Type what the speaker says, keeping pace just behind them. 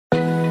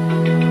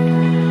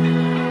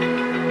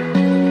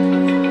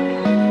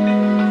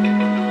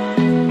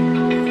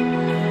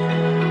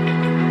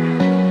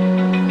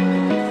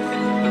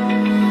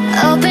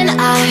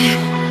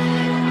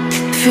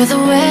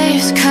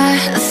waves cut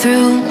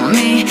through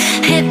me,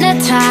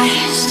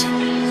 hypnotized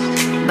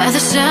by the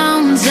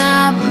sounds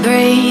I'm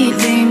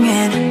breathing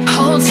in.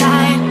 Hold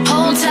tight,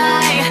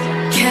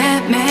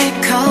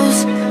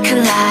 chemicals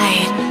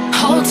collide.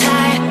 Hold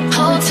tight,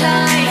 hold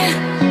tight,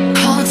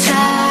 hold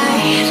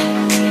tight.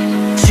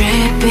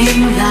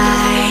 Dripping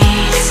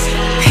lights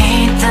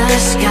paint the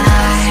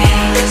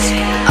skies,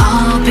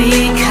 all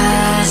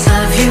because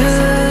of you.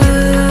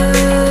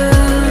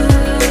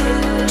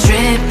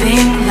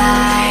 Dripping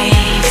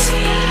lights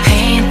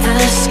paint the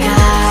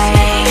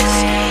skies,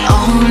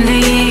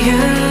 only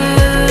you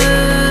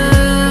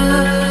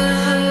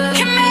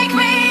can make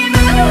me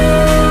move.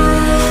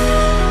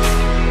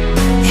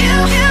 You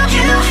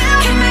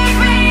can make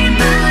me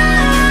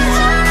move.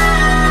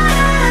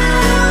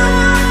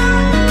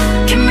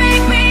 Can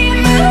make me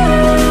move.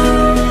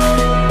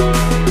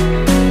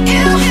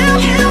 You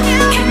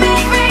can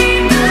make me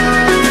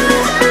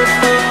move.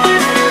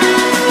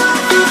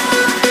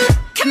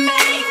 Can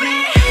make me.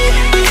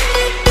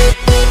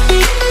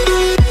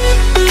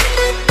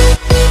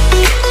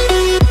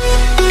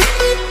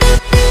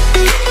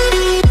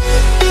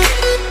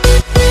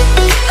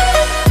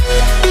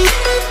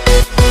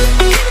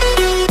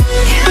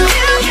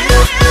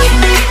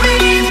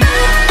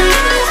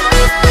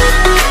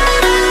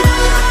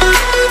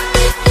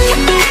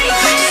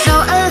 So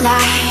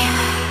alive,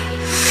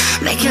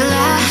 make it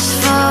last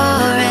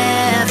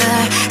forever.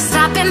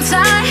 Stop in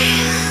time.